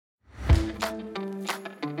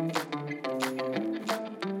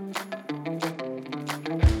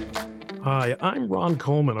Hi, I'm Ron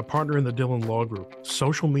Coleman, a partner in the Dillon Law Group,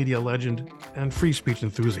 social media legend, and free speech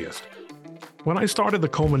enthusiast. When I started the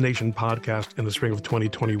Coleman Nation podcast in the spring of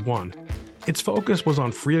 2021, its focus was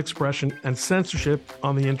on free expression and censorship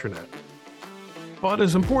on the internet. But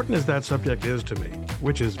as important as that subject is to me,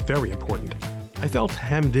 which is very important, I felt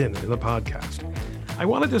hemmed in the podcast. I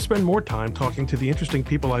wanted to spend more time talking to the interesting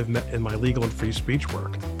people I've met in my legal and free speech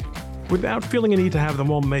work, without feeling a need to have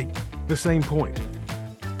them all make the same point.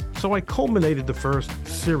 So I culminated the first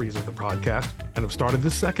series of the podcast and have started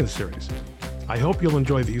the second series. I hope you'll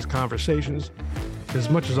enjoy these conversations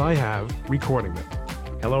as much as I have recording them.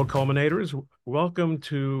 Hello, culminators. Welcome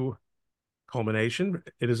to Culmination.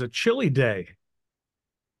 It is a chilly day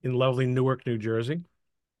in lovely Newark, New Jersey.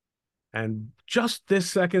 And just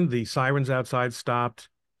this second, the sirens outside stopped.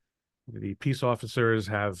 The peace officers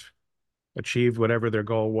have achieved whatever their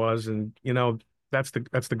goal was. And, you know, that's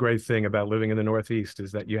the great thing about living in the Northeast,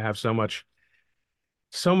 is that you have so much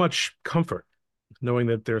comfort knowing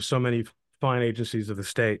that there are so many fine agencies of the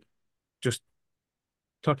state just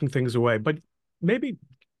tucking things away. But maybe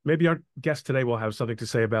our guest today will have something to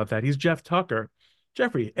say about that. He's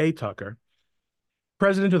Jeffrey A. Tucker,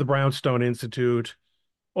 president of the Brownstone Institute,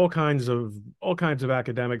 all kinds of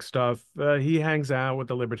academic stuff. He hangs out with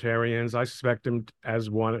the libertarians. I suspect him as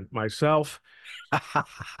one myself.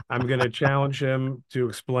 I'm going to challenge him to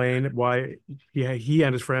explain why he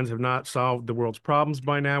and his friends have not solved the world's problems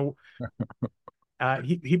by now.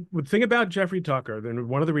 He would think about Jeffrey Tucker. Then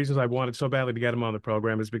one of the reasons I wanted so badly to get him on the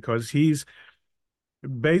program is because he's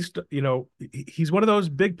he's one of those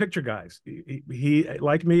big picture guys. He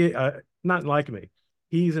like me, not like me.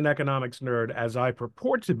 He's an economics nerd, as I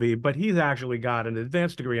purport to be, but he's actually got an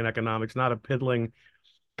advanced degree in economics, not a piddling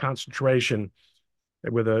concentration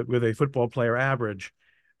with a football player average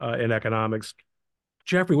in economics.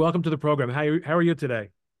 Jeffrey, welcome to the program. How are you today?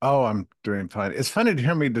 Oh, I'm doing fine. It's funny to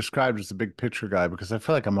hear me described as a big picture guy because I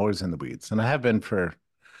feel like I'm always in the weeds, and I have been for.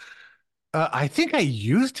 I think I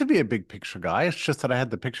used to be a big picture guy. It's just that I had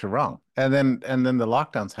the picture wrong, and then the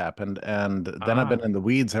lockdowns happened, and then I've been in the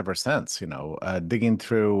weeds ever since. Digging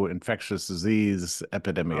through infectious disease Oh,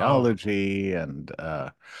 epidemiology uh,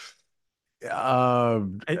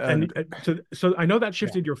 and so I know that yeah,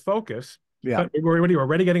 shifted your focus, yeah, but we're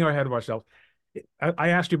already getting ahead of ourselves. I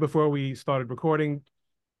asked you before we started recording.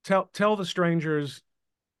 Tell the strangers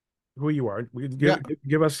who you are. yeah.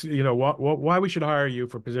 Give us, why we should hire you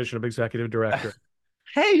for position of executive director.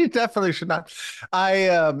 Hey, you definitely should not.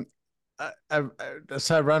 I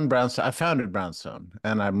so I run Brownstone. I founded Brownstone,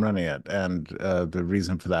 and I'm running it. And the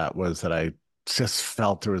reason for that was that I just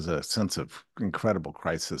felt there was a sense of incredible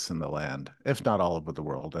crisis in the land, if not all over the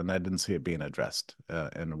world, and I didn't see it being addressed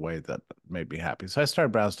in a way that made me happy. So I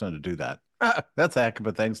started Brownstone to do that. That's a heck of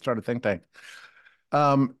a thing. Start a think tank.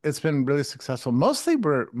 It's been really successful. Most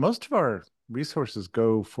of our resources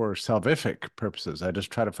go for salvific purposes. I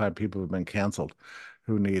just try to find people who've been canceled,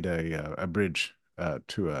 who need a bridge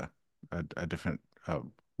to a different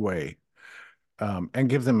way, and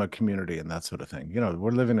give them a community and that sort of thing.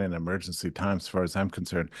 We're living in emergency times, as far as I'm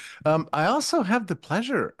concerned. I also have the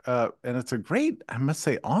pleasure, and it's a great, I must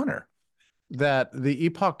say, honor that the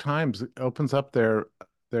Epoch Times opens up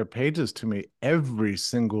their pages to me every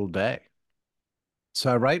single day. So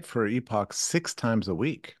I write for Epoch 6 times a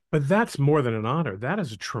week. But that's more than an honor. That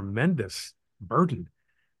is a tremendous burden.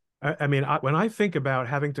 When I think about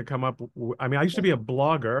having to come up, I used to be a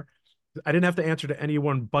blogger. I didn't have to answer to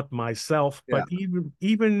anyone but myself. Yeah. But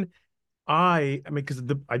even because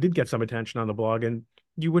I did get some attention on the blog, and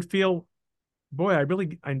you would feel, boy,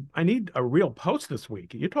 I need a real post this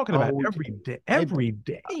week. You're talking about Oh, every day, I every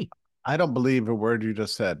day. I don't believe a word you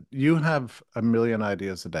just said. You have a million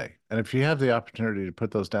ideas a day. And if you have the opportunity to put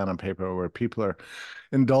those down on paper where people are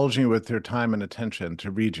indulging with their time and attention to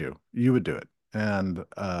read you, you would do it. And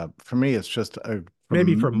for me, it's just a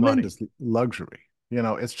Maybe for money. tremendous luxury.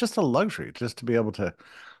 It's just a luxury just to be able to,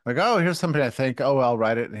 like, oh, here's something I think, oh, I'll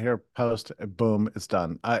write it, and here, post, boom, it's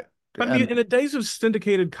done. But And in the days of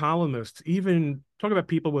syndicated columnists, even talk about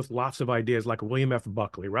people with lots of ideas like William F.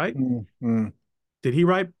 Buckley, right? mm, mm, Did he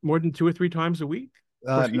write more than 2 or 3 times a week?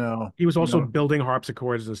 Of course, no, he was also no. building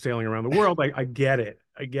harpsichords and sailing around the world. I get it.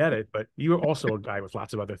 I get it. But you are also a guy with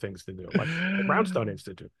lots of other things to do, like the Brownstone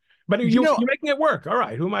Institute. But You know, you're making it work. All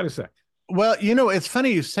right. Who am I to say? Well, it's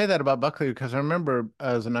funny you say that about Buckley because I remember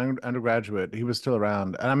as an undergraduate, he was still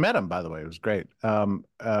around, and I met him, by the way. It was great.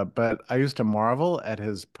 But I used to marvel at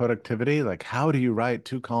his productivity. Like, how do you write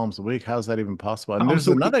 2 columns a week? How is that even possible? And there's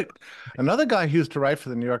another guy who used to write for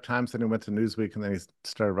the New York Times, then he went to Newsweek, and then he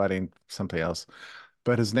started writing something else.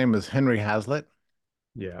 But his name is Henry Hazlitt.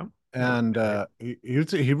 Yeah. And Okay.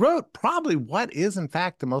 he wrote probably what is in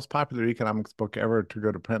fact the most popular economics book ever to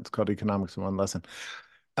go to print. It's called Economics in One Lesson.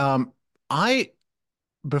 Um, I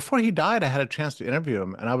Before he died, I had a chance to interview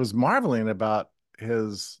him, and I was marveling about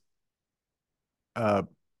uh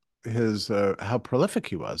his how prolific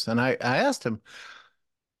he was. And I asked him,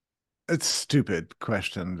 it's a stupid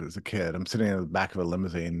question as a kid. I'm sitting in the back of a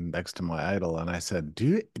limousine next to my idol, and I said,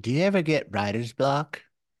 do you ever get writer's block?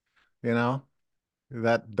 You know,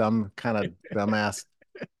 that dumb kind of dumbass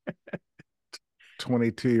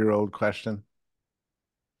 22-year-old question.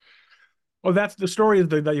 Oh, that's the story is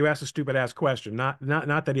that you asked a stupid ass question, not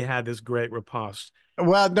that he had this great riposte.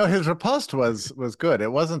 Well, no, his riposte was good.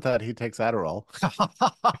 It wasn't that he takes Adderall.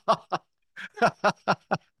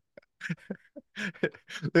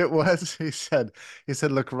 It was, he said,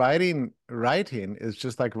 look, writing is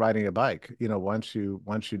just like riding a bike. Once you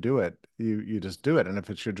do it, you just do it. And if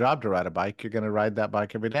it's your job to ride a bike, you're going to ride that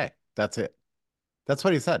bike every day. That's it. That's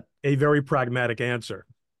what he said. A very pragmatic answer.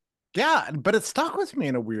 Yeah, but it stuck with me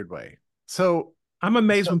in a weird way. So, I'm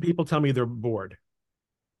amazed so when people tell me they're bored.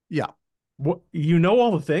 yeah. What you know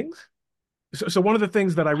all the things? So one of the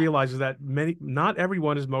things that I realize is that not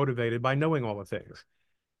everyone is motivated by knowing all the things.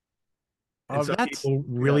 And Oh, some that's people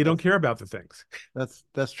yeah, really don't care about the things.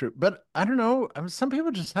 that's true. But I don't know. I mean, some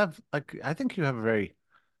people just have like I think you have a very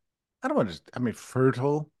I don't want to I mean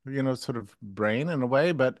fertile, sort of brain in a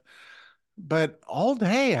way, but all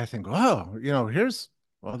day I think, oh,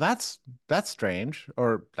 well, that's strange,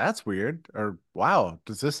 or that's weird, or wow,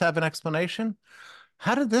 does this have an explanation?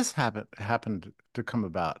 How did this happen to come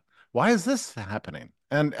about? Why is this happening?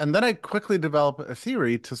 And then I quickly develop a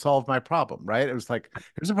theory to solve my problem, right? It was like,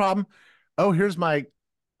 here's a problem. Oh, here's my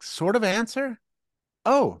sort of answer.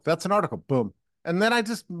 Oh, that's an article. Boom. And then I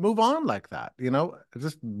just move on like that, I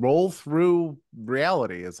just roll through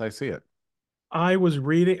reality as I see it. I was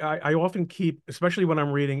reading, I often keep, especially when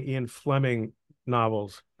I'm reading Ian Fleming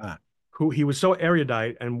novels, Ah, who he was so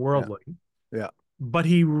erudite and yeah, worldly, yeah, but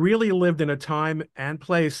he really lived in a time and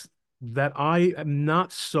place that I am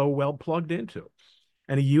not so well plugged into.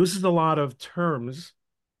 And he uses a lot of terms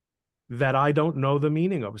that I don't know the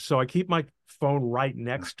meaning of. So I keep my phone right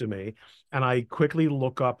next to me and I quickly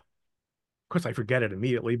look up. Of course, I forget it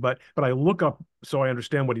immediately, but I look up so I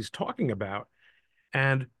understand what he's talking about.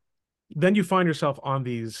 And then you find yourself on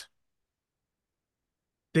these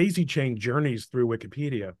daisy chain journeys through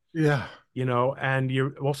Wikipedia, yeah, and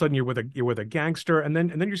you're all of a sudden you're with a gangster, and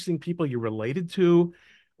then you're seeing people you're related to,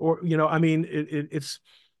 or I mean, it's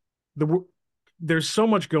the there's so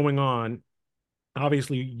much going on.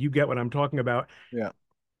 Obviously, you get what I'm talking about. yeah.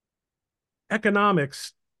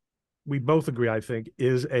 Economics, we both agree, I think,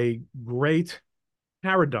 is a great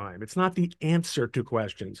paradigm. It's not the answer to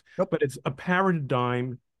questions, Nope. but it's a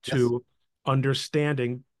paradigm Yes. to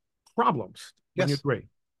understanding problems. Wouldn't you Yes. agree?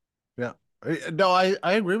 Yeah. No,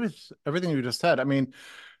 I agree with everything you just said. I mean,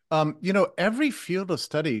 every field of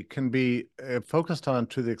study can be focused on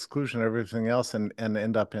to the exclusion of everything else and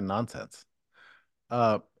end up in nonsense.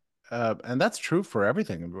 Uh, and that's true for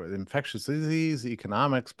everything: infectious disease,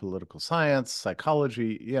 economics, political science,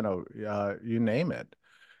 psychology, you name it.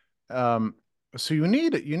 Um, so you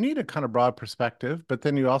need a kind of broad perspective, but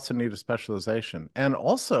then you also need a specialization. And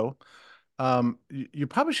also, you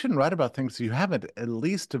probably shouldn't write about things you haven't at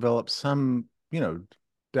least developed some,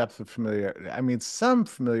 depth of familiarity. I mean, some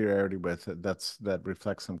familiarity with it that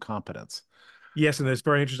reflects some competence. Yes, and it's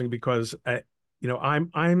very interesting because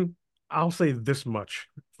I'll say this much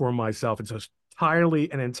for myself. It's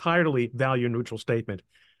an entirely value neutral statement.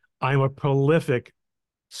 I'm a prolific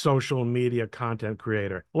social media content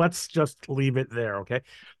creator. Let's just leave it there, okay?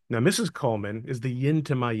 Now, Mrs. Coleman is the yin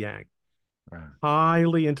to my yang. Right.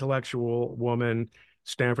 Highly intellectual woman,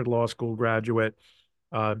 Stanford Law School graduate,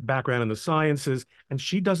 background in the sciences, and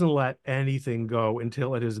she doesn't let anything go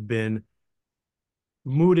until it has been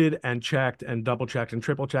mooted and checked and double checked and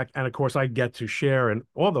triple checked. And of course, I get to share in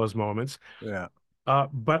all those moments. Yeah.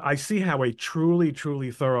 But I see how a truly,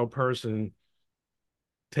 truly thorough person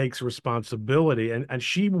takes responsibility, and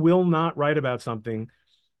she will not write about something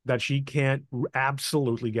that she can't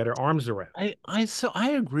absolutely get her arms around. I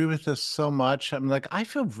agree with this so much. I'm like, I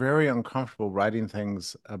feel very uncomfortable writing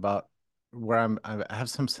things about where I have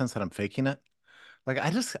some sense that I'm faking it. Like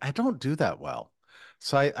I don't do that well.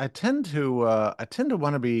 So I tend to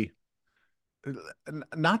want to be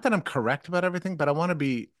not that I'm correct about everything, but I want to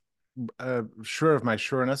be sure of my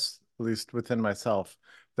sureness, at least within myself,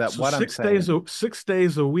 that So what I'm six days saying. a 6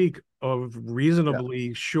 days a week of Yeah,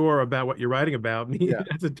 reasonably sure about what you're writing about me, yeah.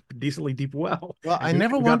 that's a decently deep well. Well, And I you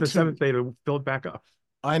never you got want the to. seventh day to fill it back up.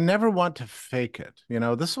 I never want to fake it.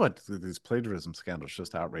 This is what these plagiarism scandals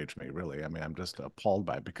just outrage me, really. I mean, I'm just appalled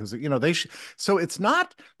by it because, so it's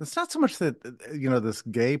not so much that, this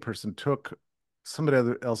gay person took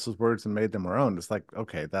somebody else's words and made them her own. It's like,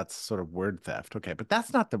 okay, that's sort of word theft. Okay, but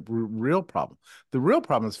that's not the real problem. The real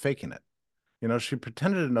problem is faking it. She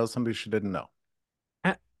pretended to know somebody she didn't know.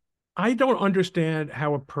 I don't understand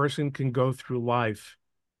how a person can go through life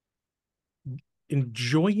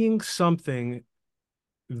enjoying something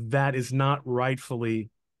that is not rightfully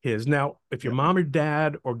his. Now, if your Yeah. mom or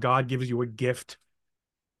dad or God gives you a gift,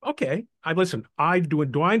 okay. I listen, I do.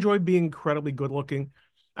 Do I enjoy being incredibly good looking?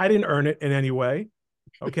 I didn't earn it in any way.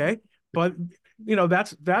 Okay. But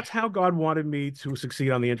that's how God wanted me to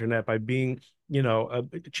succeed on the internet, by being, a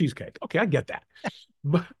cheesecake. Okay, I get that.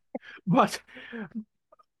 But but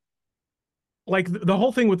like the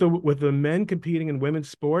whole thing with the men competing in women's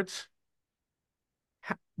sports,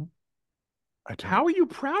 how, I don't. how are you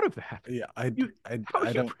proud of that? Yeah, I, You I, How are I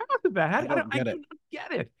you don't, proud of that? I don't I get do it. not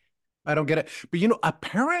get it. I don't get it. But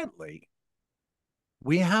apparently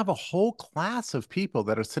we have a whole class of people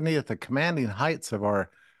that are sitting at the commanding heights of our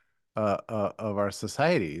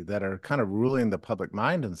society that are kind of ruling the public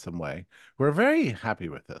mind in some way. We're very happy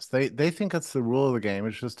with this. They think it's the rule of the game.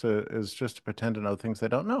 It's just to pretend to know things they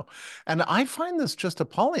don't know. And I find this just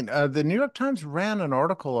appalling. The New York Times ran an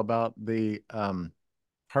article about the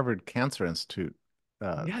Harvard Cancer Institute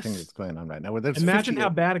thing Yes. that's going on right now, where there's Imagine how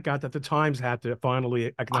 58. bad it got that the Times had to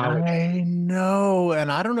finally acknowledge. I know,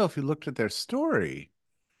 and I don't know if you looked at their story,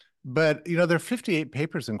 but there are 58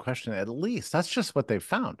 papers in question at least. That's just what they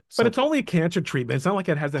found. But So, it's only a cancer treatment. It's not like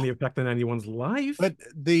it has any effect on anyone's life. but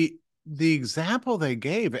the example they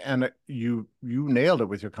gave, and you nailed it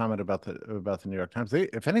with your comment about the New York Times.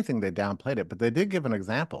 If anything, they downplayed it, but they did give an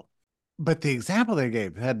example. But the example they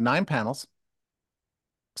gave had 9 panels,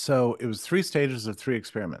 so it was 3 stages of 3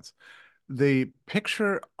 experiments. The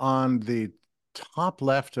picture on the top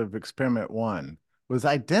left of experiment one was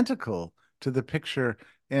identical to the picture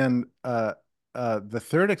in the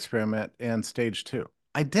third experiment in stage two.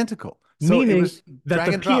 Identical. So it Meaning was that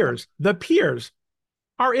drag and drop. the peers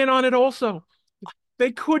are in on it also.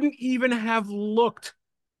 They couldn't even have looked.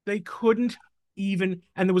 They couldn't even,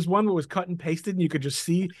 and there was one that was cut and pasted, and you could just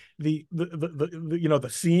see the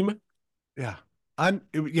seam. Yeah.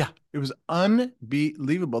 It was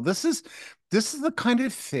unbelievable. This is the kind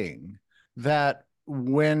of thing that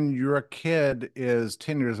when your kid is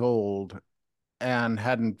 10 years old and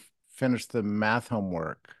hadn't finished the math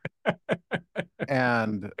homework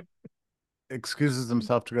and excuses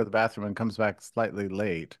himself to go to the bathroom and comes back slightly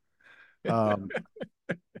late. Um,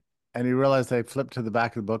 and you realize they flipped to the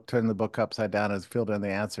back of the book, turned the book upside down, and filled in the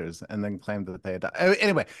answers, and then claimed that they had done.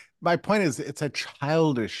 Anyway, my point is, it's a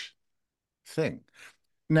childish thing.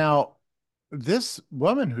 Now, this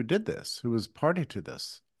woman who did this, who was party to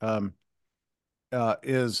this,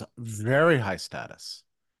 is very high status,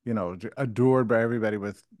 adored by everybody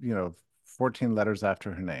with, 14 letters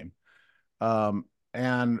after her name.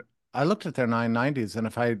 And I looked at their 990s, and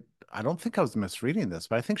I don't think I was misreading this,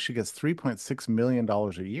 but I think she gets $3.6 million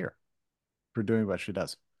a year for doing what she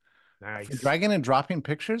does. For Nice, dragging and dropping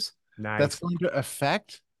pictures, that's nice. going to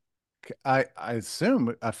I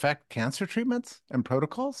assume, affect cancer treatments and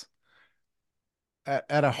protocols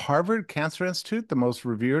at a Harvard Cancer Institute, the most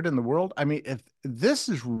revered in the world. I mean, if this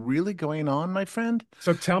is really going on, my friend,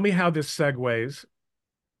 So tell me how this segues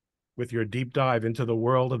with your deep dive into the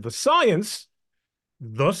world of the science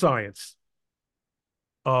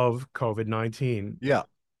of COVID-19. yeah.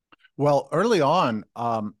 Well, early on,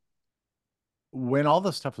 when all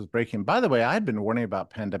this stuff was breaking, by the way, I had been warning about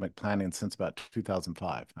pandemic planning since about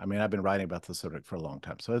 2005. I mean, I've been writing about the subject for a long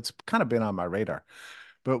time, so it's kind of been on my radar.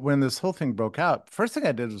 But when this whole thing broke out, first thing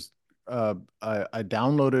I did was I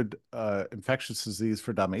downloaded Infectious Disease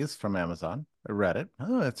for Dummies from Amazon. I read it.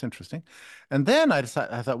 Oh, that's interesting. And then I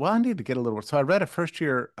thought, well, I need to get a little. So I read a first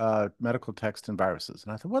year medical text in viruses,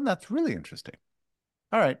 and I thought, well, that's really interesting.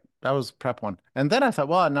 All right, that was prep one. And then I thought,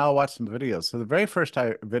 well, now I'll watch some videos. So the very first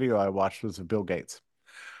video I watched was of Bill Gates.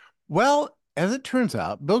 Well, as it turns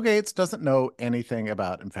out, Bill Gates doesn't know anything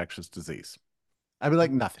about infectious disease. I mean,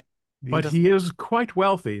 like nothing. He But doesn't. he is quite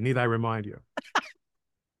wealthy, need I remind you.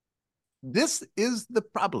 This is the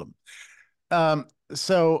problem.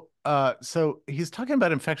 So he's talking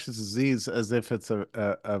about infectious disease as if it's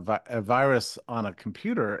a virus on a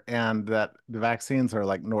computer, and that the vaccines are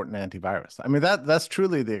like Norton antivirus. I mean, that's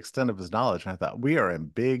truly the extent of his knowledge. And I thought we are in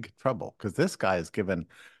big trouble because this guy has given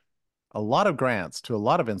a lot of grants to a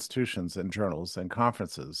lot of institutions and journals and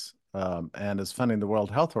conferences, and is funding the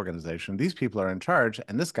World Health Organization. These people are in charge,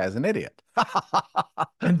 and this guy's an idiot.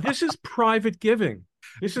 And this is private giving.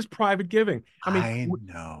 This is private giving. I mean, I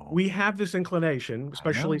know. we have this inclination, I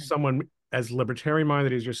especially know. someone as libertarian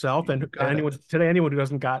minded as yourself, You and got it. anyone who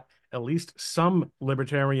doesn't got at least some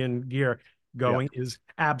libertarian gear Yep. going is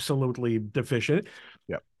absolutely deficient.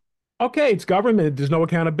 Yep. Okay, it's government. There's no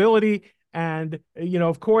accountability. And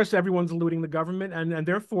of course, everyone's looting the government, and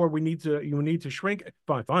therefore you need to shrink.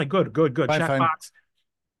 Fine, fine, good, good, good. Fine, Check fine. box.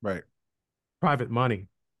 Right. Private money,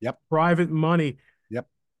 Yep. private money, Yep.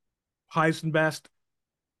 highest and best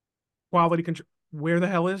quality control. Where the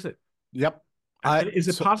hell is it? Yep. And is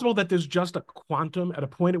it So possible that there's just a quantum at a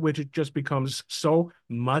point at which it just becomes so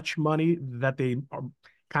much money that they are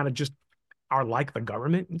kind of just are like the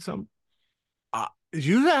government in some?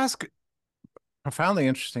 you ask profoundly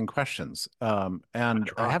interesting questions. I And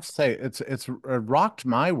I try. have to say, it's rocked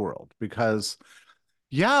my world because,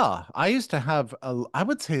 yeah, I used to have I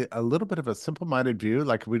would say a little bit of a simple-minded view,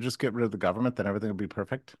 like if we just get rid of the government, then everything will be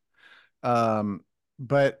perfect.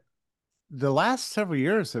 But the last several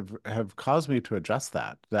years have caused me to adjust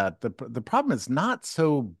that the problem is not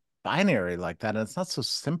so binary like that, and it's not so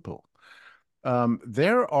simple.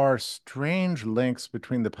 There are strange links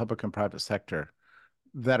between the public and private sector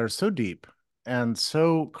that are so deep and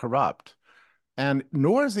so corrupt. And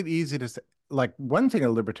nor is it easy to say, like one thing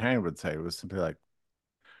a libertarian would say was simply like,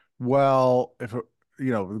 well, if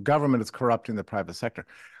the government is corrupting the private sector.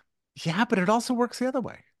 Yeah, but it also works the other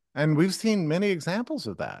way. And we've seen many examples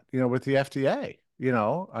of that, with the FDA,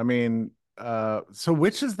 I mean, so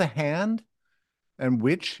which is the hand and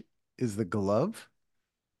which is the glove?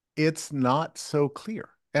 It's not so clear.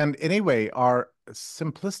 And anyway, our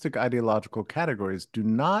simplistic ideological categories do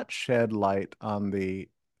not shed light on the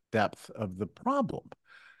depth of the problem.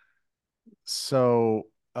 So,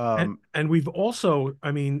 And we've also,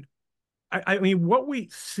 I mean, what we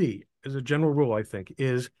see as a general rule, I think,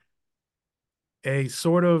 is a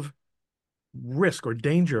sort of risk or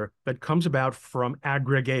danger that comes about from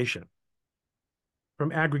aggregation.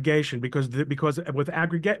 From aggregation, because with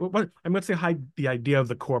aggregate, let's say the idea of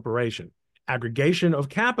the corporation, aggregation of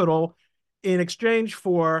capital in exchange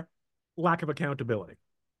for lack of accountability,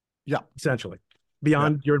 yeah, essentially, yeah,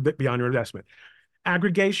 beyond your investment,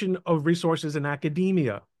 aggregation of resources in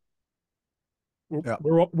academia. yeah,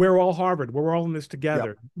 We're all Harvard. We're all in this yeah,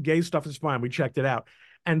 together. Gay stuff is fine. We checked it out.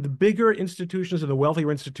 And the bigger institutions and the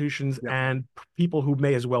wealthier institutions yeah, and people who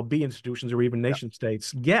may as well be institutions or even yeah, nation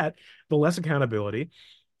states get, the less accountability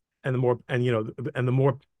and the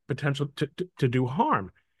more potential to do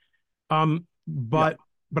harm. yeah, But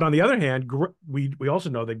on the other hand, we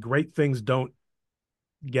also know that great things don't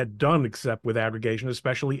get done except with aggregation,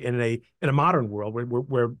 especially in a modern world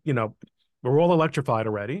where we're all electrified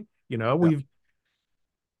already. yeah. We've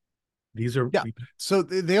these are Yeah. So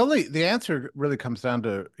the answer really comes down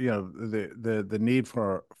to the need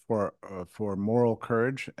for moral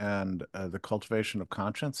courage and the cultivation of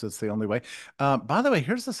conscience is the only way. By the way,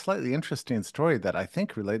 here's a slightly interesting story that I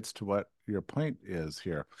think relates to what your point is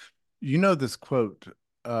here. You know this quote.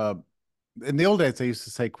 Uh, in the old days, they used to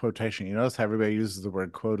say quotation. You notice how everybody uses the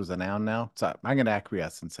word quote as a noun now. So I'm going to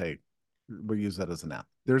acquiesce and say we'll use that as a noun.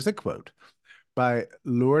 There's a quote by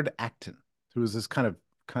Lord Acton, who was this kind of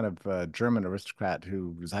German aristocrat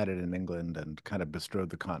who resided in England and kind of bestrode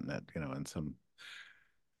the continent, in some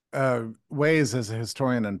ways as a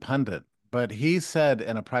historian and pundit. But he said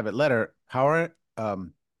in a private letter, power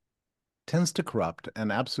tends to corrupt, and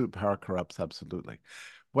absolute power corrupts absolutely.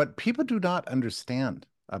 What people do not understand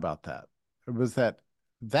about that was that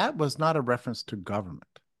was not a reference to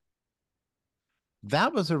government.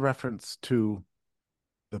 That was a reference to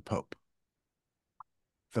the Pope.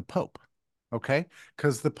 The Pope. Okay,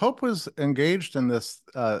 because the Pope was engaged in this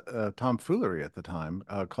tomfoolery at the time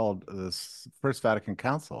called this First Vatican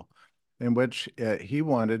Council, in which he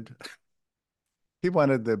wanted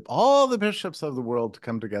all the bishops of the world to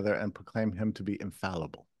come together and proclaim him to be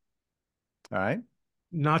infallible. All right,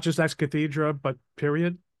 not just ex cathedra, but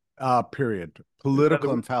period. period. In other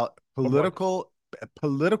words, what?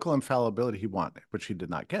 Political infallibility he wanted, which he did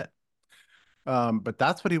not get. But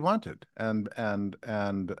that's what he wanted, and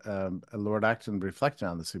Lord Acton reflected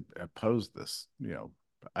on this. He opposed this.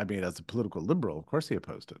 I mean, as a political liberal, of course he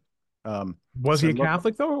opposed it. Was he Said, a look,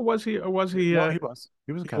 Catholic though, or was he? well, he was a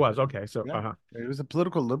He was Catholic. okay. So, Yeah, he was a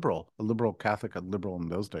political liberal, a liberal Catholic, a liberal in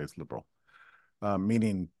those days, liberal,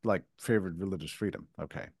 meaning like favored religious freedom.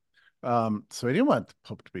 Okay, so he didn't want the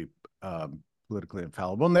Pope to be politically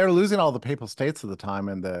infallible, and they were losing all the papal states at the time,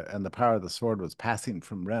 and the power of the sword was passing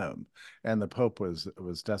from Rome, and the Pope was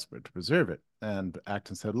desperate to preserve it. And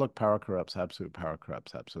Acton said, "Look, power corrupts, absolute power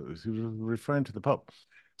corrupts, absolutely." He was referring to the Pope.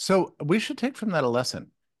 So we should take from that a lesson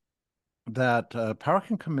that power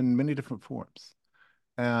can come in many different forms.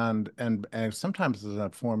 and sometimes in a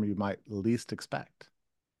form you might least expect.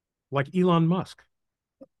 like Elon Musk.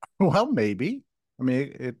 Well, maybe. I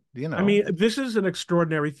mean, I mean, this is an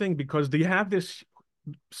extraordinary thing because you have this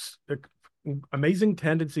amazing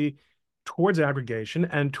tendency towards aggregation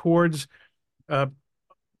and towards uh,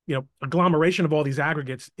 agglomeration of all these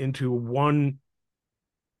aggregates into one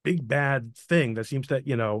big bad thing that seems to,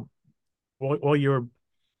 all your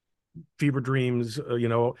fever dreams,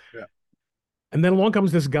 Yeah. and then along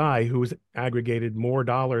comes this guy who's aggregated more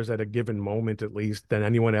dollars at a given moment, at least, than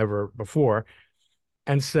anyone ever before,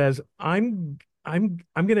 and says, I'm going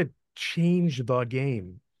to change the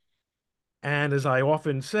game. And as I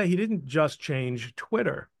often say, he didn't just change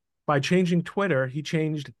Twitter. By changing Twitter, he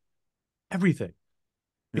changed everything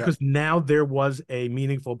Yeah. because now there was a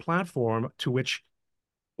meaningful platform to which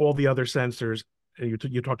all the other censors, and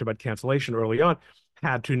you talked about cancellation early on,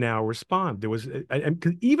 had to now respond. There was,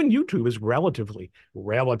 and even YouTube is relatively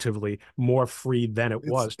more free than it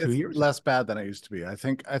was two It's years ago. less bad than it used to be. I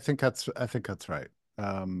think that's right.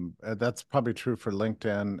 That's probably true for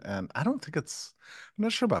LinkedIn, and I don't think I'm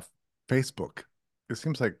not sure about Facebook. It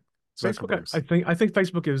seems like Facebook, I Zuckerberg's. think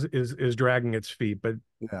Facebook is dragging its feet, but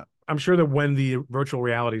Yeah. I'm sure that when the virtual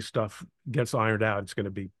reality stuff gets ironed out, it's going to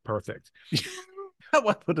be perfect.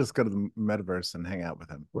 Why would just go to the metaverse and hang out with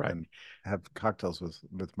him Right. and have cocktails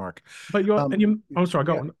with Mark? But you're, Um, and you, I'm sorry,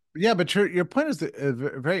 go yeah, on. yeah, but your point is a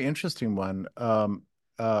very interesting one.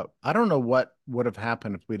 I don't know what would have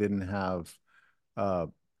happened if we didn't have uh,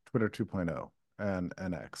 Twitter 2.0 and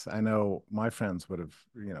X. I know my friends would have,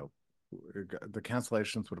 the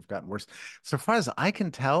cancellations would have gotten worse. So far as I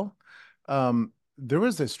can tell, there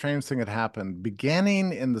was a strange thing that happened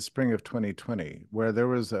beginning in the spring of 2020, where there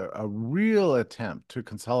was a real attempt to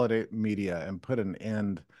consolidate media and put an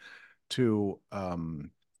end to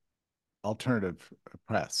alternative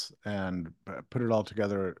press and put it all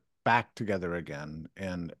together back together again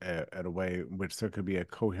in a way in which there could be a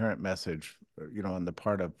coherent message, on the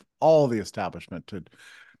part of all the establishment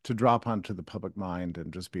to drop onto the public mind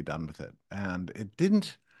and just be done with it. And it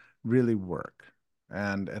didn't really work,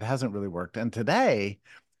 and it hasn't really worked. And today,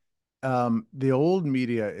 the old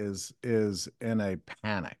media is in a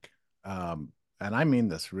panic, and I mean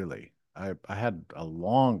this really. I had a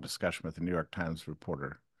long discussion with the New York Times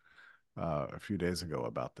reporter a few days ago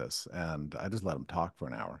about this, and I just let him talk for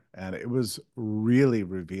an hour, and it was really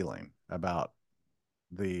revealing about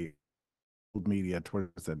the old media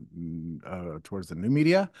towards the new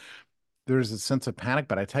media. There's a sense of panic,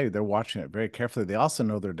 but I tell you, they're watching it very carefully. They also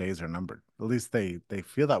know their days are numbered. At least they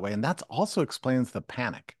feel that way, and that also explains the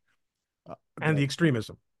panic. And the That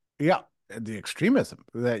extremism Yeah, the extremism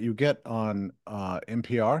that you get on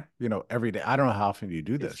NPR, every day. I don't know how often you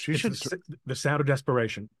do this. You it's should, the sound of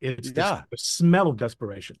desperation. It's yeah. the smell of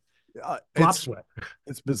desperation. Flop It's sweat.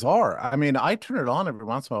 bizarre. I mean, I turn it on every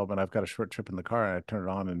once in a while when I've got a short trip in the car, and I turn it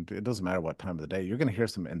on, and it doesn't matter what time of the day. You're going to hear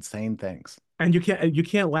some insane things. And you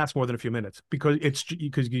can't last more than a few minutes because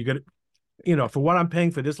you got for what I'm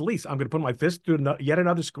paying for this lease, I'm going to put my fist through yet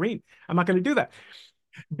another screen. I'm not going to do that.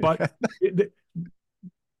 But it,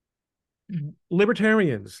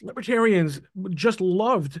 libertarians just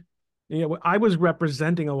loved. I was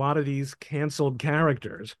representing a lot of these canceled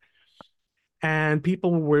characters, and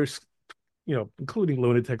people were, including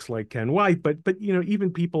lunatics like Ken White, but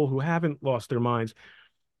even people who haven't lost their minds.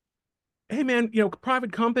 Hey, man,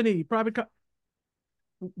 private company,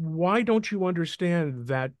 why don't you understand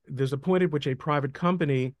that there's a point at which a private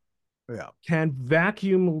company Yeah, can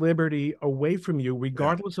vacuum liberty away from you, yeah,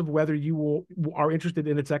 regardless of whether are interested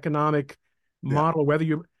in its economic yeah. model, whether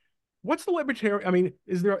you what's the libertarian? I mean,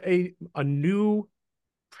 is there a new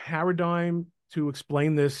paradigm to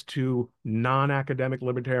explain this to non-academic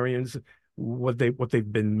libertarians? What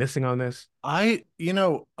they've been missing on this? I've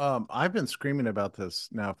been screaming about this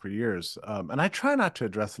now for years, and I try not to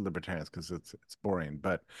address the libertarians because it's boring.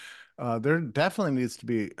 But there definitely needs to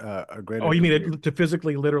be a Oh, greater you mean degree. to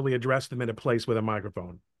physically, literally address them in a place with a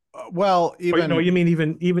microphone? Well, Or no, even you mean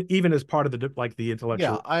even as part of the yeah,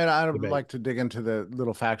 intellectual I would debate? like to dig into the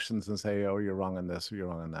little factions and say, oh, you're wrong on this, or you're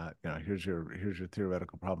wrong on that. Here's your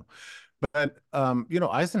theoretical problem. But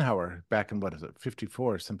Eisenhower back in what is it,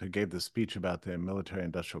 54, simply gave this speech about the military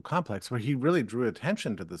industrial complex where he really drew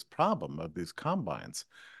attention to this problem of these combines,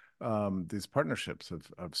 these partnerships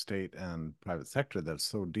of state and private sector that's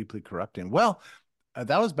so deeply corrupting. Well,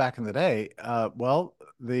 that was back in the day. Well,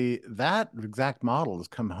 the that exact model has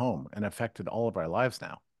come home and affected all of our lives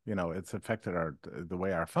now. It's affected the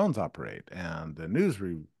way our phones operate and the news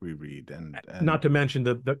we read Not and to mention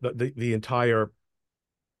the entire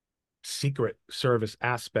secret service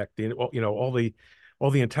aspect, all all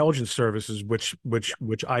the intelligence services, which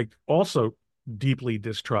I also deeply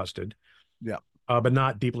distrusted, Yeah. but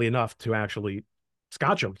not deeply enough to actually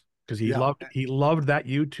scotch him because Yeah. he loved that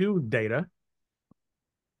U2 data.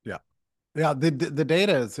 Yeah. Yeah. The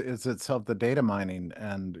data is itself the data mining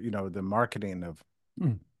and, the marketing of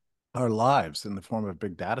our lives in the form of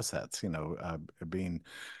big data sets, being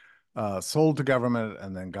sold to government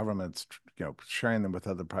and then governments, sharing them with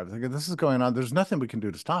other private. Like, this is going on. There's nothing we can do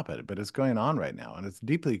to stop it, but it's going on right now, and it's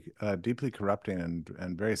deeply corrupting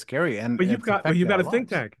and very scary, and But it's you've affecting got our a think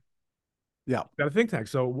lives. tank. Yeah. You've got a think tank.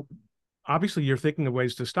 So obviously you're thinking of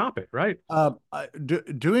ways to stop it, right?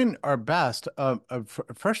 Doing our best.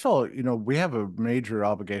 First of all, we have a major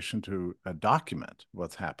obligation to document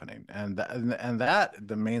what's happening, and that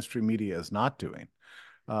the mainstream media is not doing.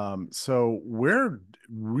 So we're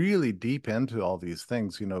really deep into all these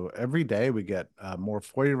things. Every day we get more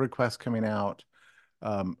FOIA requests coming out.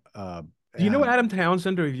 Um, uh, Do you know and Adam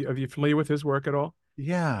Townsend? Are you familiar with his work at all?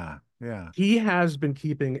 yeah, yeah, He has been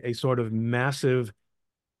keeping a sort of massive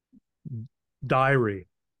diary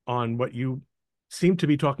on what you seem to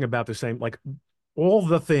be talking about the same, like all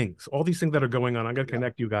these things that are going on. I'm going to yeah,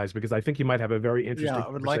 connect you guys because I think you might have a very yeah. interesting I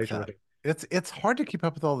would like conversation with that. him. It's hard to keep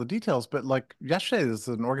up with all the details, but like yesterday, there's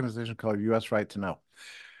an organization called U.S. Right to Know,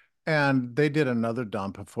 and they did another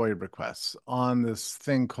dump of FOIA requests on this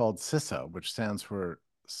thing called CISA, which stands for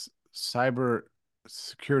Cyber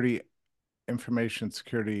Security Information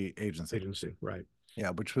Security Agency. Agency, right?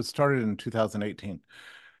 Yeah, which was started in 2018.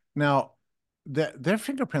 Now, their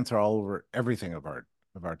fingerprints are all over everything of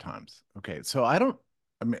our times. Okay, so I don't.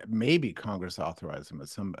 I mean, maybe Congress authorized them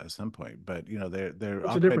at some point, but they're What's the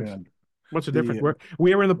operating difference? on What's the difference? the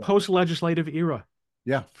We are in the yeah, post-legislative era.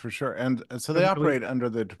 yeah, for sure. And so they Doesn't really. operate under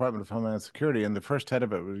the Department of Homeland Security, and the first head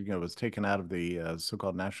of it was taken out of the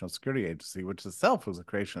so-called National Security Agency, which itself was a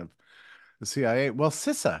creation of the CIA. Well,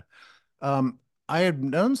 CISA, um, I had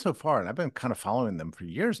known so far, and I've been kind of following them for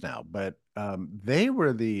years now, but they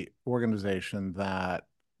were the organization that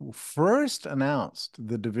first announced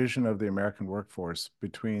the division of the American workforce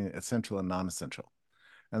between essential and non-essential.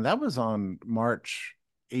 And that was on March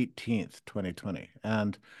 18th, 2020.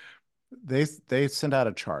 And they sent out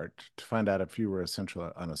a chart to find out if you were essential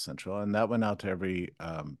or unessential, and that went out to every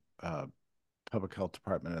public health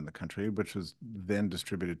department in the country, which was then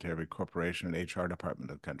distributed to every corporation and HR department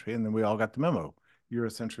of the country. And then we all got the memo. You're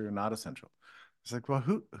essential, you're not essential. It's like, well,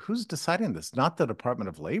 who's deciding this? Not the Department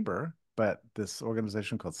of Labor, but this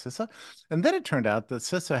organization called CISA. And then it turned out that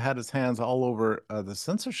CISA had its hands all over the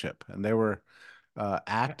censorship, and they were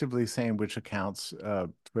actively saying which accounts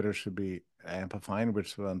Twitter should be amplifying,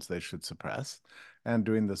 which ones they should suppress, and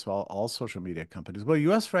doing this while all social media companies. Well,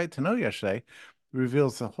 U.S. Right to Know yesterday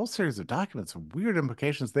reveals a whole series of documents of weird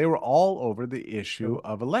implications. They were all over the issue So,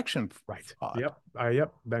 of election right. fraud. Yep.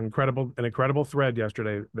 Yep. An incredible thread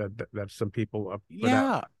yesterday that some people put out.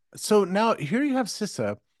 Yeah. So now here you have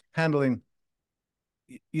CISA handling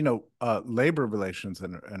labor relations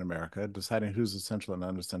in America, deciding who's essential and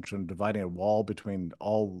unessential, and dividing a wall between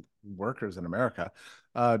all workers in America,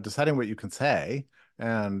 deciding what you can say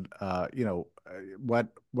and what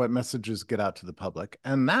messages get out to the public,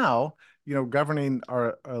 and now governing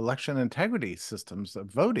our election integrity systems of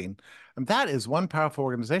voting, and that is one powerful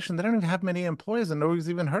organization. They don't even have many employees, and nobody's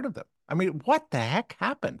even heard of them. I mean, what the heck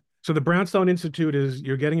happened? So the Brownstone Institute is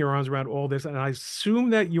you're getting your arms around all this, and I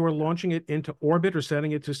assume that you are launching it into orbit or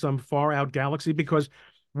sending it to some far out galaxy because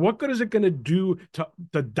what good is it going to do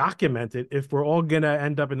to document it if we're all going to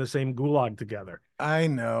end up in the same gulag together? I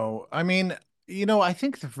know. I mean, I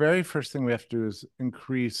think the very first thing we have to do is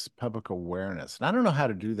increase public awareness. And I don't know how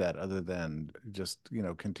to do that other than just,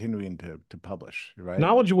 continuing to publish, right?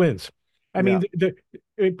 Knowledge wins. I Yeah.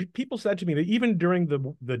 mean, people said to me that even during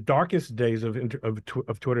the darkest days of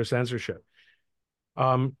Twitter censorship,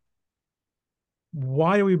 um,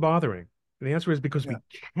 why are we bothering? And the answer is because Yeah.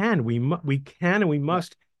 we can, and we Yeah.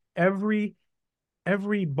 must. Every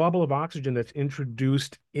every bubble of oxygen that's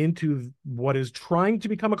introduced into what is trying to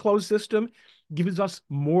become a closed system gives us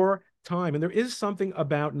more time. And there is something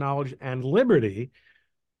about knowledge and liberty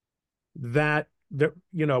that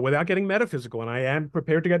without getting metaphysical, and I am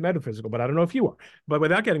prepared to get metaphysical, but I don't know if you are, but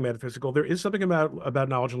without getting metaphysical, there is something about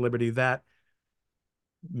knowledge and liberty that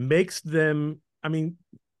makes them. I mean,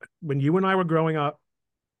 when you and I were growing up,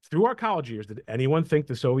 through our college years, did anyone think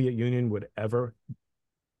the Soviet Union would ever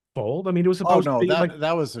fold? I mean, it was Oh supposed to no, be like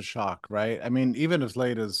that was a shock, right? I mean, even as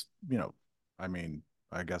late as, I mean,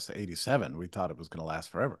 I guess 87, we thought it was going to last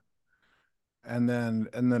forever. And then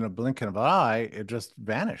a blink of an eye, it just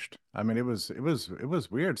vanished. I mean, it was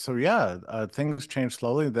weird. So yeah, things changed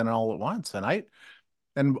slowly, then all at once.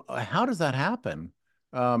 And how does that happen?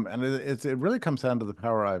 And it really comes down to the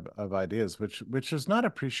power of ideas, which is not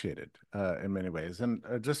appreciated in many ways. And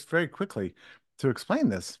just very quickly to explain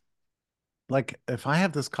this, like if I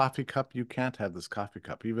have this coffee cup, you can't have this coffee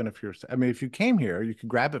cup, even if you're. I mean, if you came here, you could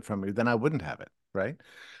grab it from me, then I wouldn't have it, right?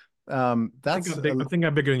 That's I think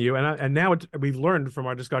I'm bigger than you, and now we've learned from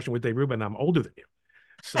our discussion with Dave Rubin, I'm older than you.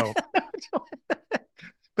 So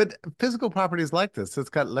but physical properties like this, it's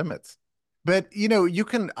got limits. But you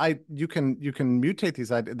can mutate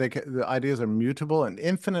these ideas. The ideas are mutable and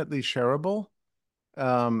infinitely shareable.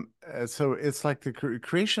 So it's like the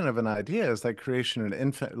creation of an idea is like creating an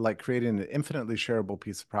infinitely shareable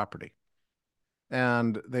piece of property.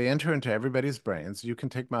 And they enter into everybody's brains. You can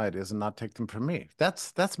take my ideas and not take them from me.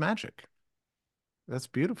 That's magic. That's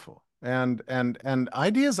beautiful. And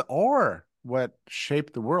ideas are what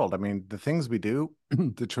shape the world. I mean, the things we do,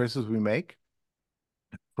 the choices we make,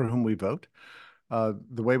 for whom we vote,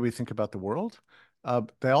 the way we think about the world,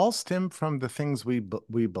 they all stem from the things we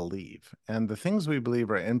believe, and the things we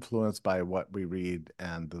believe are influenced by what we read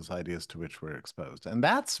and those ideas to which we're exposed. And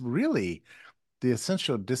that's really the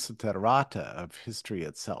essential desiderata of history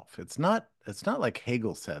itself. It's not like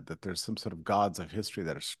Hegel said that there's some sort of gods of history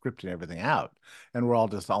that are scripting everything out, and we're all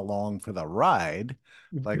just along for the ride,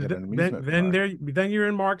 like at an amusement park. then you're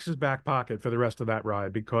in Marx's back pocket for the rest of that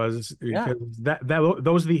ride Yeah. because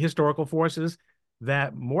those are the historical forces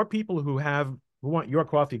that more people who want your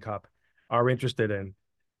coffee cup are interested in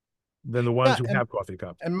than the ones Yeah, who have coffee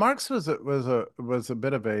cups. and Marx was a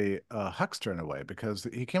bit of a huckster in a way because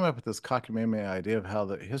he came up with this cockamamie idea of how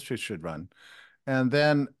the history should run, and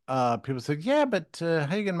then people said, "Yeah, but how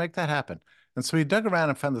are you going to make that happen?" And so he dug around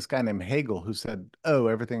and found this guy named Hegel who said, "Oh,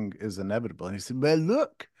 everything is inevitable." And he said, "Well,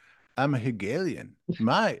 look, I'm a Hegelian.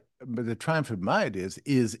 But the triumph of my ideas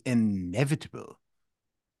is inevitable."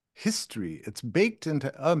 History. It's baked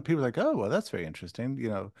into, people are like, oh, well, that's very interesting.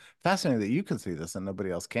 Fascinating that you can see this and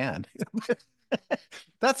nobody else can.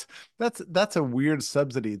 That's that's a weird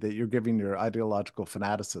subsidy that you're giving your ideological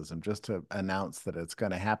fanaticism just to announce that it's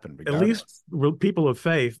going to happen At least regardless. people of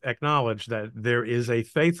faith acknowledge that there is a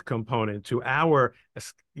faith component to our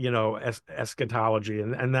eschatology,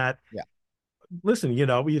 and that Yeah. listen, you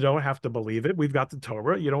don't have to believe it. We've got the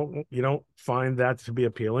Torah. You don't find that to be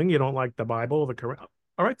appealing. You don't like the Bible or the Quran.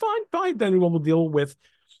 All right, fine, fine. Then we'll deal with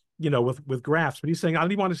with graphs. But he's saying I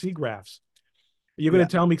don't even want to see graphs. You're going Yeah.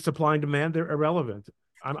 to tell me supply and demand, they're irrelevant.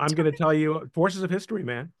 I'm going to tell you forces of history,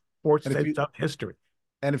 man. And Forces if you of history.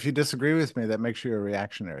 and if you disagree with me, that makes you a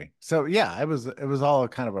reactionary. So yeah, it was all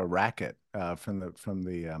kind of a racket from the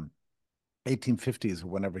 1850s or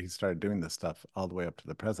whenever he started doing this stuff all the way up to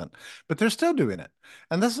the present. But they're still doing it.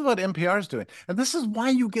 And this is what NPR is doing. And this is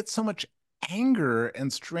why you get so much anger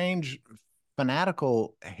and strange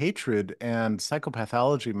fanatical hatred and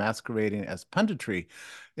psychopathology masquerading as punditry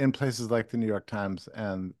in places like the New York Times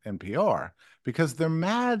and NPR, because they're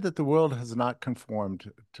mad that the world has not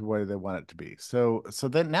conformed to where they want it to be. So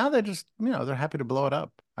then now they're just, they're happy to blow it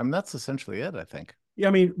up. I mean, that's essentially it, I think. Yeah,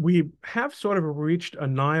 I mean, we have sort of reached a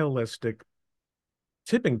nihilistic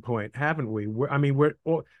tipping point, haven't we?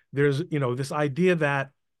 There's this idea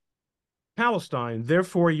that Palestine,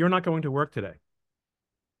 therefore you're not going to work today.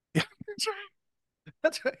 Yeah, that's right.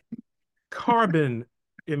 That's right. Carbon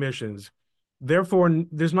emissions, therefore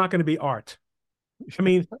there's not going to be art. I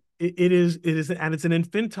mean, and it's an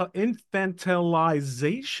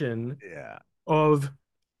infantilization Yeah. of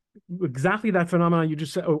exactly that phenomenon you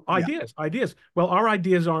just said. Oh, Yeah. ideas. Well, our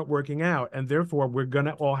ideas aren't working out, and therefore we're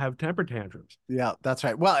gonna all have temper tantrums. Yeah, that's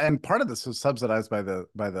right. Well, and part of this was subsidized by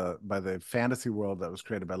the fantasy world that was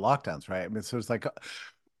created by lockdowns, right? I mean, so it's like,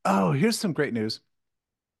 oh, here's some great news.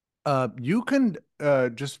 You can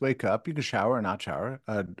just wake up, you can shower or not shower,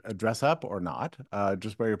 dress up or not,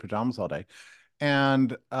 just wear your pajamas all day,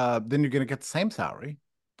 and then you're gonna get the same salary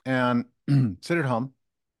and sit at home.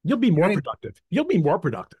 You'll be You more don't need, productive. You'll be more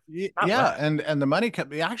productive, not yeah, less. and the money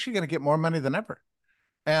you're actually gonna get more money than ever.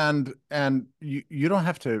 And you don't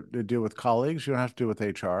have to deal with colleagues. You don't have to deal with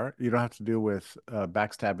HR. You don't have to deal with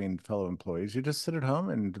backstabbing fellow employees. You just sit at home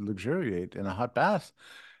and luxuriate in a hot bath.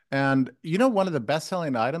 And one of the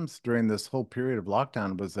best-selling items during this whole period of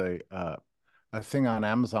lockdown was a thing on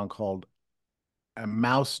Amazon called a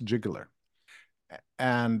mouse jiggler.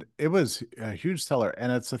 And it was a huge seller.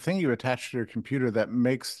 And it's a thing you attach to your computer that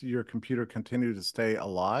makes your computer continue to stay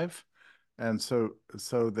alive. And so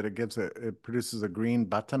that it produces a green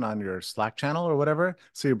button on your Slack channel or whatever,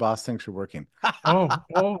 so your boss thinks you're working. Oh,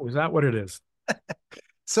 is that what it is?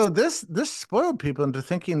 So this spoiled people into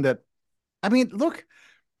thinking that, I mean, look,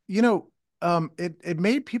 it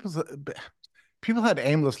made people had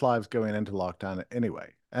aimless lives going into lockdown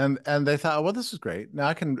anyway. And they thought, well, this is great. Now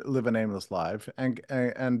I can live an aimless life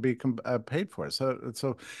and be paid for it.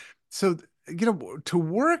 So to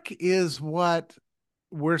work is what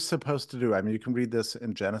we're supposed to do. I mean, you can read this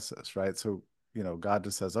in Genesis, right? So God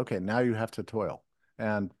just says, okay, now you have to toil,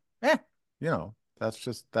 and eh,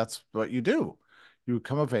 that's what you do. You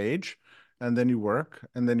come of age, and then you work,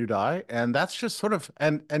 and then you die, and that's just sort of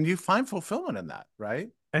and you find fulfillment in that, right?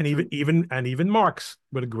 And Through even Marx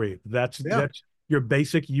would agree. Yeah, That's your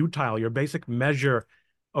basic utile, your basic measure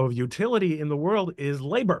of utility in the world is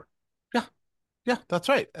labor. yeah. Yeah, that's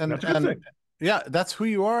right. And That's a good and thing. yeah, that's who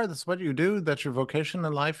you are. That's what you do. That's your vocation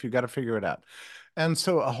in life. You got to figure it out. And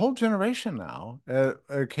so a whole generation now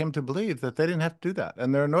came to believe that they didn't have to do that,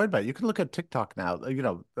 and they're annoyed by it. You can look at TikTok now.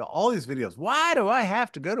 All these videos. Why do I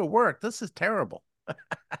have to go to work? This is terrible.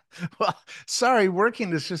 Well, sorry,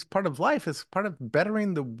 working is just part of life. It's part of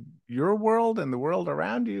bettering your world and the world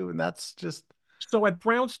around you, and that's just So at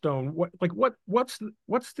Brownstone,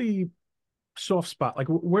 what's the soft spot? Like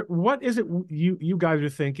what is it you guys are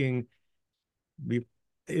thinking the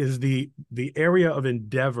is the area of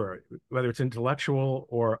endeavor, whether it's intellectual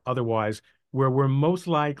or otherwise, where we're most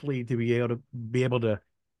likely to be able to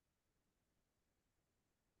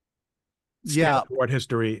scan yeah. toward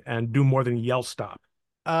history and do more than yell stop.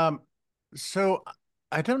 Um, so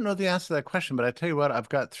I don't know the answer to that question, but I tell you what, I've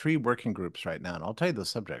got three working groups right now, and I'll tell you the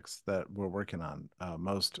subjects that we're working on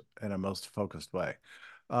most in a most focused way.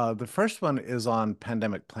 The first one is on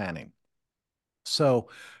pandemic planning. So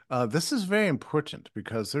this is very important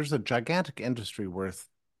because there's a gigantic industry worth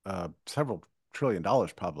several trillion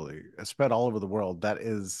dollars probably spread all over the world that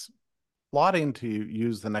is plotting to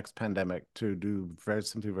use the next pandemic to do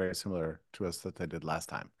something very similar to us that they did last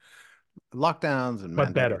time, lockdowns and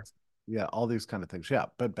But better. mandates. Yeah, all these kind of things. Yeah,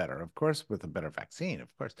 but better, of course, with a better vaccine, of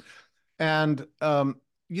course. And and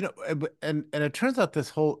it turns out this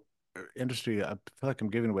whole industry, I feel like I'm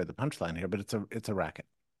giving away the punchline here, but it's a racket.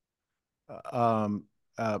 Um,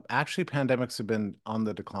 Actually, pandemics have been on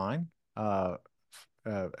the decline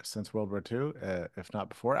since World War II, if not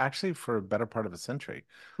before, actually for a better part of a century.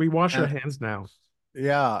 We wash our And hands now.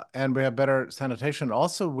 yeah, and we have better sanitation.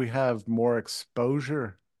 Also, we have more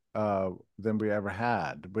exposure than we ever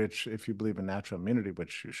had, which, if you believe in natural immunity,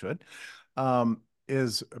 which you should,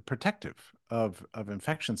 is protective of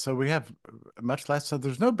infection. So we have much less. So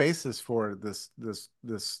there's no basis for this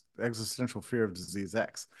existential fear of disease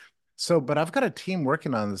X. So, but I've got a team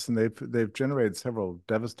working on this, and they've generated several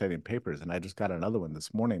devastating papers, and I just got another one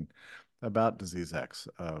this morning about disease X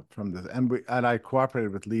from this, and I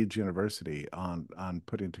cooperated with Leeds University on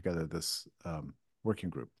putting together this working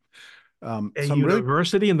group. A So I'm really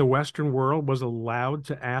university in the Western world was allowed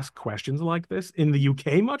to ask questions like this. In the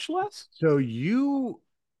UK, much less. so you're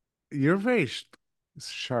a very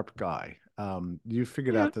sharp guy. You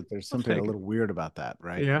figured Yeah, out that there's I'll something a take it. little weird about that,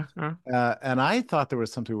 right? Yeah. And I thought there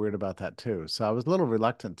was something weird about that too. So I was a little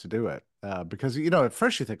reluctant to do it because, at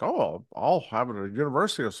first you think, oh, I'll have a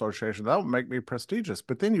university association. That will make me prestigious.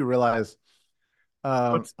 But then you realize,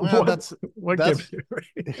 What's well, what that's gives you?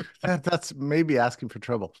 that's maybe asking for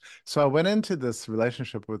trouble. So I went into this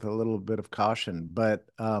relationship with a little bit of caution, but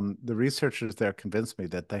the researchers there convinced me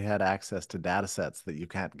that they had access to data sets that you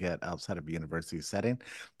can't get outside of a university setting.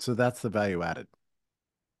 So that's the value added.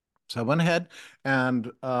 So I went ahead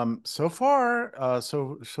and so far,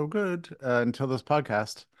 so good until this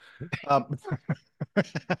podcast. Um,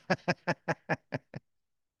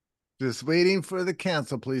 just waiting for the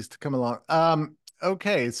cancel please to come along.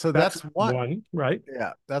 Okay, so That's that's one. one, right?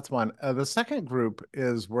 Yeah, that's one. The second group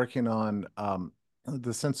is working on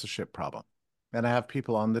the censorship problem, and I have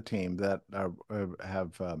people on the team that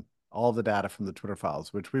have all the data from the Twitter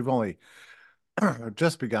files, which we've only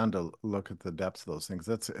just begun to look at the depths of those things.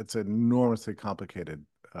 It's an enormously complicated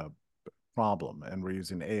problem, and we're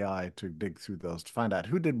using AI to dig through those to find out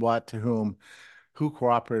who did what to whom, who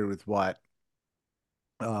cooperated with what,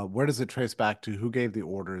 where does it trace back to, who gave the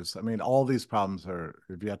orders. I mean, all these problems have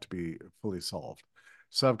yet to be fully solved.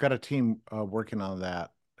 So I've got a team working on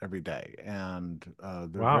that every day, and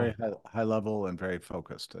they're Wow. very high level and very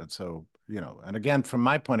focused. And so, and again, from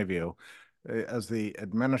my point of view, as the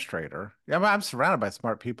administrator, yeah, I'm surrounded by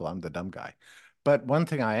smart people. I'm the dumb guy. But one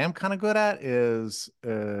thing I am kind of good at is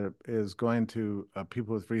going to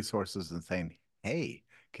people with resources and saying, "Hey,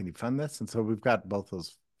 can you fund this?" And so we've got both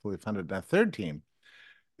those fully funded. And a third team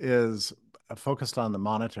is focused on the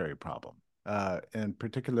monetary problem, in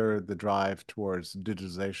particular, the drive towards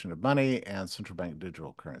digitization of money and central bank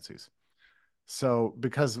digital currencies. So,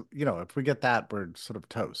 because, if we get that, we're sort of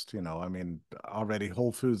toast. I mean, already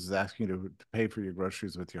Whole Foods is asking you to pay for your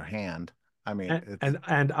groceries with your hand. I mean, And, it's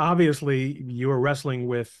and obviously you are wrestling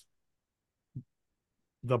with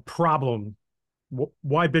the problem,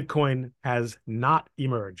 why Bitcoin has not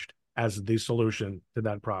emerged as the solution to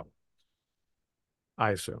that problem,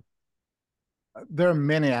 I assume. there are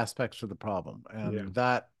many aspects to the problem, Yeah. and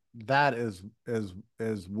that is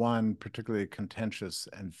one particularly contentious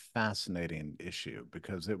and fascinating issue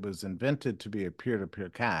because it was invented to be a peer-to-peer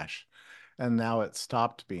cash, and now it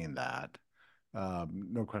stopped being that.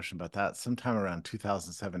 No question about that. Sometime around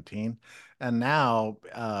 2017, and now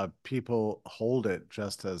people hold it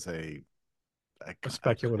just as a, A a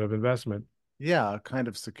speculative investment. yeah, a kind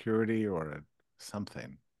of security or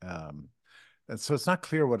something. And so it's not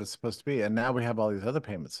clear what it's supposed to be. And now we have all these other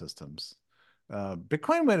payment systems.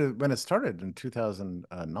 Bitcoin, when it started in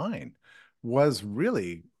 2009, was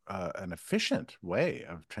really an efficient way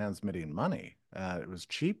of transmitting money. It was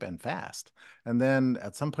cheap and fast. And then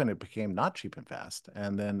at some point, it became not cheap and fast.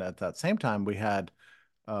 And then at that same time, we had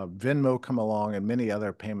Venmo come along and many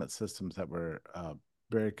other payment systems that were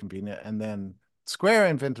very convenient. And then Square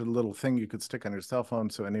invented a little thing you could stick on your cell phone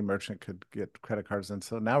so any merchant could get credit cards. And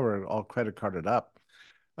so now we're all credit carded up.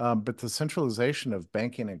 But the centralization of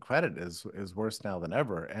banking and credit is worse now than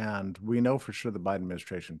ever. And we know for sure the Biden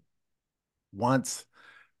administration wants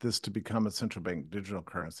this to become a central bank digital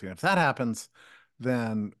currency. And if that happens,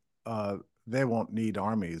 then they won't need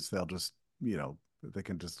armies. They'll just, they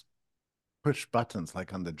can just push buttons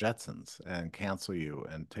like on the Jetsons and cancel you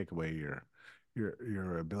and take away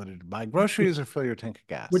your ability to buy groceries or fill your tank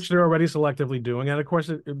of Which gas. they're already selectively doing. And of course,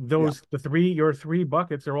 Yeah, your three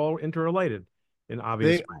buckets are all interrelated in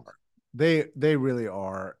obvious they ways. are. They really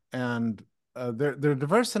are, and they're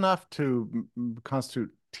diverse enough to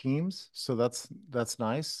constitute teams, so that's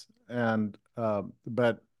nice. And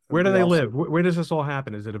but Where do they they also, live? Where does this all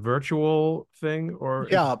happen? Is it a virtual thing, or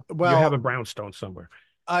yeah. you have a Well, brownstone somewhere?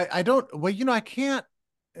 I don't. Well, I can't.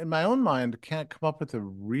 In my own mind, can't come up with a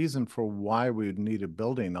reason for why we would need a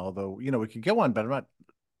building. Although we could get one, but I'm not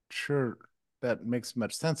sure that makes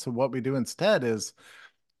much sense. So what we do instead is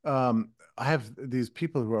I have these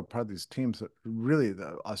people who are part of these teams that really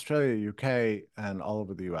Australia, UK, and all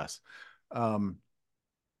over the US. Um,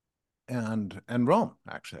 and Rome,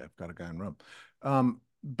 actually. I've got a guy in Rome.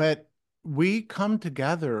 But we come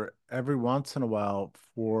together every once in a while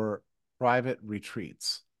for private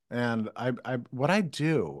retreats. And I what I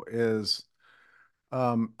do is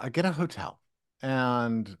I get a hotel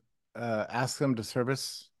and ask them to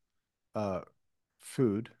service uh,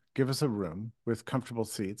 food, give us a room with comfortable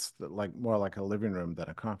seats that like more like a living room than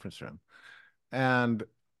a conference room, and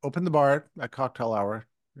open the bar at cocktail hour.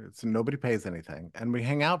 It's nobody pays anything, and we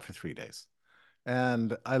hang out for 3 days.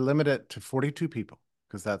 And I limit it to 42 people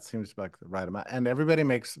because that seems like the right amount. And everybody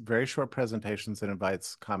makes very short presentations and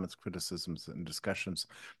invites comments, criticisms, and discussions.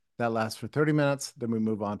 That lasts for 30 minutes. Then we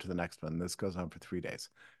move on to the next one. This goes on for 3 days.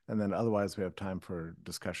 And then otherwise, we have time for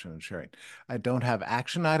discussion and sharing. I don't have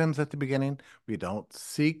action items at the beginning. We don't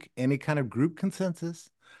seek any kind of group consensus.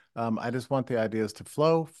 I just want the ideas to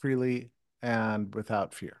flow freely and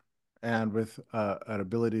without fear and with an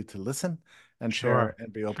ability to listen and Sure, share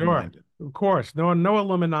and be sure. open-minded. Of course, no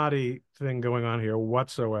Illuminati thing going on here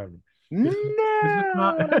whatsoever. This this is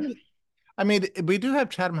not. No, I mean, we do have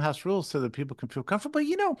Chatham House rules so that people can feel comfortable.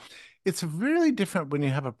 It's really different when you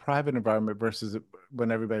have a private environment versus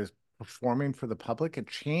when everybody's performing for the public. It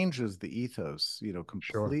changes the ethos, Sure.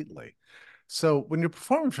 completely. So when you're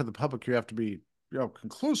performing for the public, you have to be,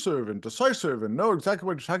 conclusive and decisive and know exactly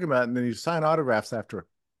what you're talking about. And then you sign autographs after,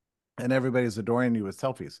 and everybody's adoring you with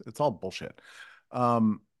selfies. It's all bullshit.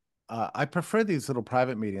 Um, I prefer these little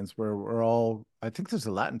private meetings where we're all, I think there's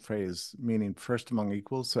a Latin phrase meaning first among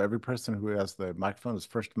equals. So every person who has the microphone is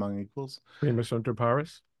first among equals. Primus inter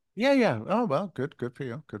pares. Yeah, yeah. Oh, well, good for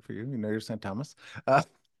you. Good for you. You know your St. Thomas. Uh,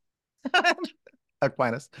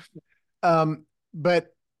 Aquinas. Um,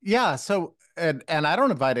 but yeah, so and I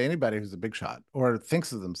don't invite anybody who's a big shot or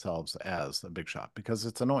thinks of themselves as a big shot because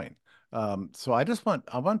it's annoying. So I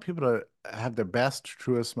want people to have their best,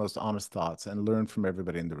 truest, most honest thoughts and learn from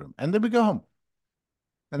everybody in the room. And then we go home.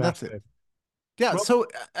 And that's it. Fascinating. Yeah. Well, So,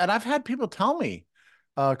 and I've had people tell me,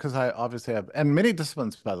 because I obviously have, and many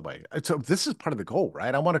disciplines, by the way. So this is part of the goal,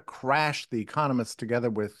 right? I want to crash the economists together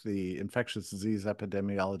with the infectious disease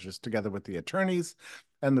epidemiologists, together with the attorneys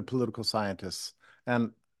and the political scientists,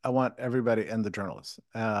 and I want everybody and the journalists,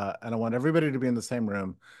 and I want everybody to be in the same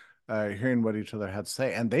room, hearing what each other had to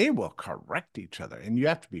say, and they will correct each other, and you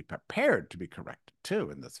have to be prepared to be corrected too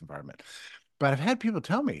in this environment. But I've had people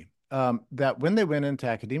tell me that when they went into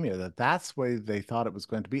academia, that's the way they thought it was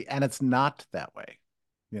going to be, and it's not that way.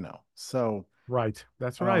 So right.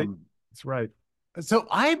 That's right. um, That's right. So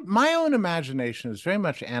my own imagination is very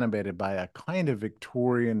much animated by a kind of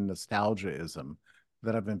Victorian nostalgiaism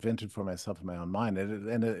that I've invented for myself in my own mind.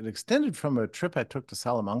 And it extended from a trip I took to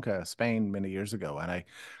Salamanca, Spain, many years ago. And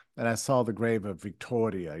I saw the grave of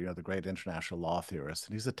Victoria, the great international law theorist.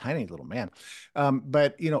 And he's a tiny little man.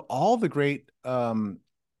 But, all the great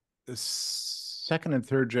second and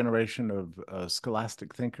third generation of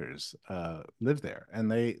scholastic thinkers lived there.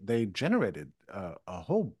 And they generated a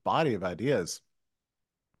whole body of ideas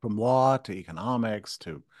from law to economics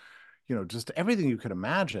to, just everything you could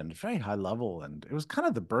imagine, very high level. And it was kind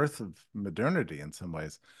of the birth of modernity in some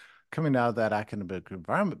ways, coming out of that academic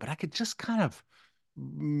environment. But I could just kind of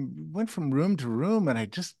went from room to room, and I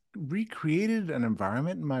just recreated an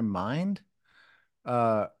environment in my mind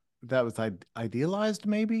uh, that was idealized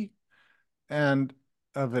maybe, and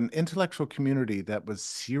of an intellectual community that was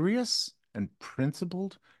serious and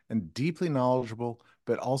principled and deeply knowledgeable,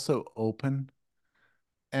 but also open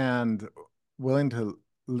and willing to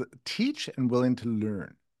teach and willing to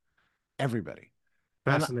learn everybody.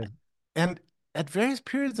 And Fascinating. and at various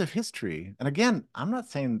periods of history, and again, I'm not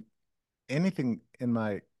saying anything in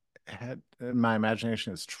my head, in my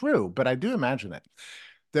imagination is true, but I do imagine it,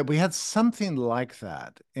 that we had something like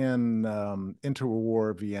that in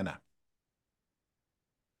interwar Vienna,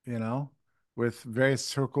 with various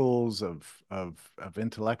circles of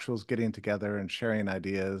intellectuals getting together and sharing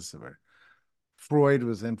ideas, where Freud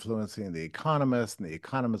was influencing the economists, and the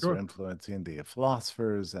economists were Sure. influencing the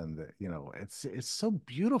philosophers, and it's so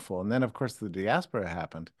beautiful. And then, of course, the diaspora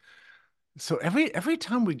happened. So every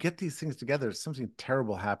time we get these things together, something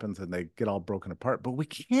terrible happens and they get all broken apart. But we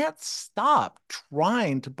can't stop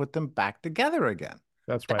trying to put them back together again.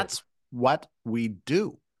 That's right. That's what we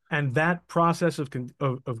do. And that process of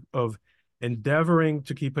endeavoring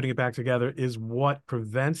to keep putting it back together is what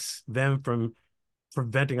prevents them from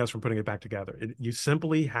preventing us from putting it back together. You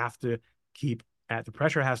simply have to keep at the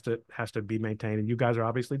pressure has to be maintained, and you guys are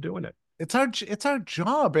obviously doing it. It's our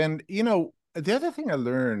job. And the other thing I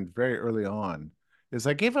learned very early on is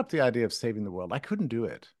I gave up the idea of saving the world. I couldn't do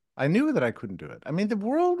it. I knew that I couldn't do it. I mean, the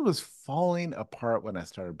world was falling apart when I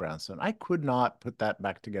started Brownstone. I could not put that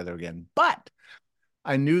back together again, but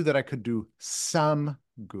I knew that I could do some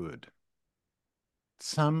good.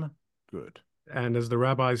 Some good. And as the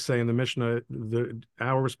rabbis say in the Mishnah,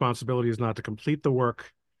 our responsibility is not to complete the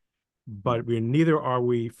work, but neither are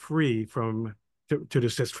we free to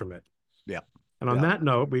desist from it. Yeah. And on that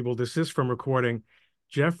note, we will desist from recording.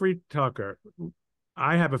 Jeffrey Tucker,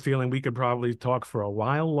 I have a feeling we could probably talk for a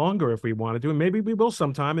while longer if we wanted to, and maybe we will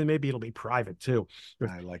sometime, and maybe it'll be private too.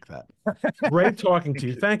 I like that. Great talking to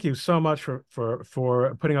you. Thank you so much for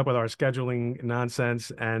putting up with our scheduling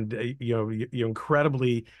nonsense, and your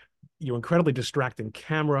incredibly distracting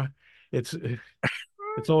camera. It's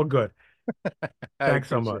all good. Thanks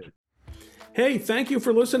so much. Hey, thank you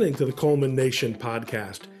for listening to the Coleman Nation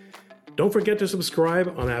podcast. Don't forget to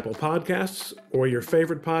subscribe on Apple Podcasts or your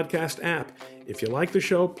favorite podcast app. If you like the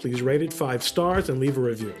show, please rate it 5 stars and leave a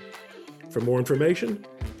review. For more information,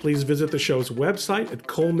 please visit the show's website at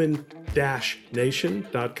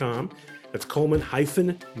coleman-nation.com. That's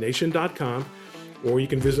coleman-nation.com. Or you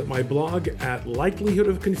can visit my blog at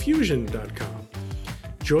likelihoodofconfusion.com.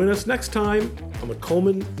 Join us next time on the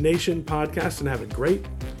Coleman Nation podcast and have a great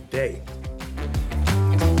day.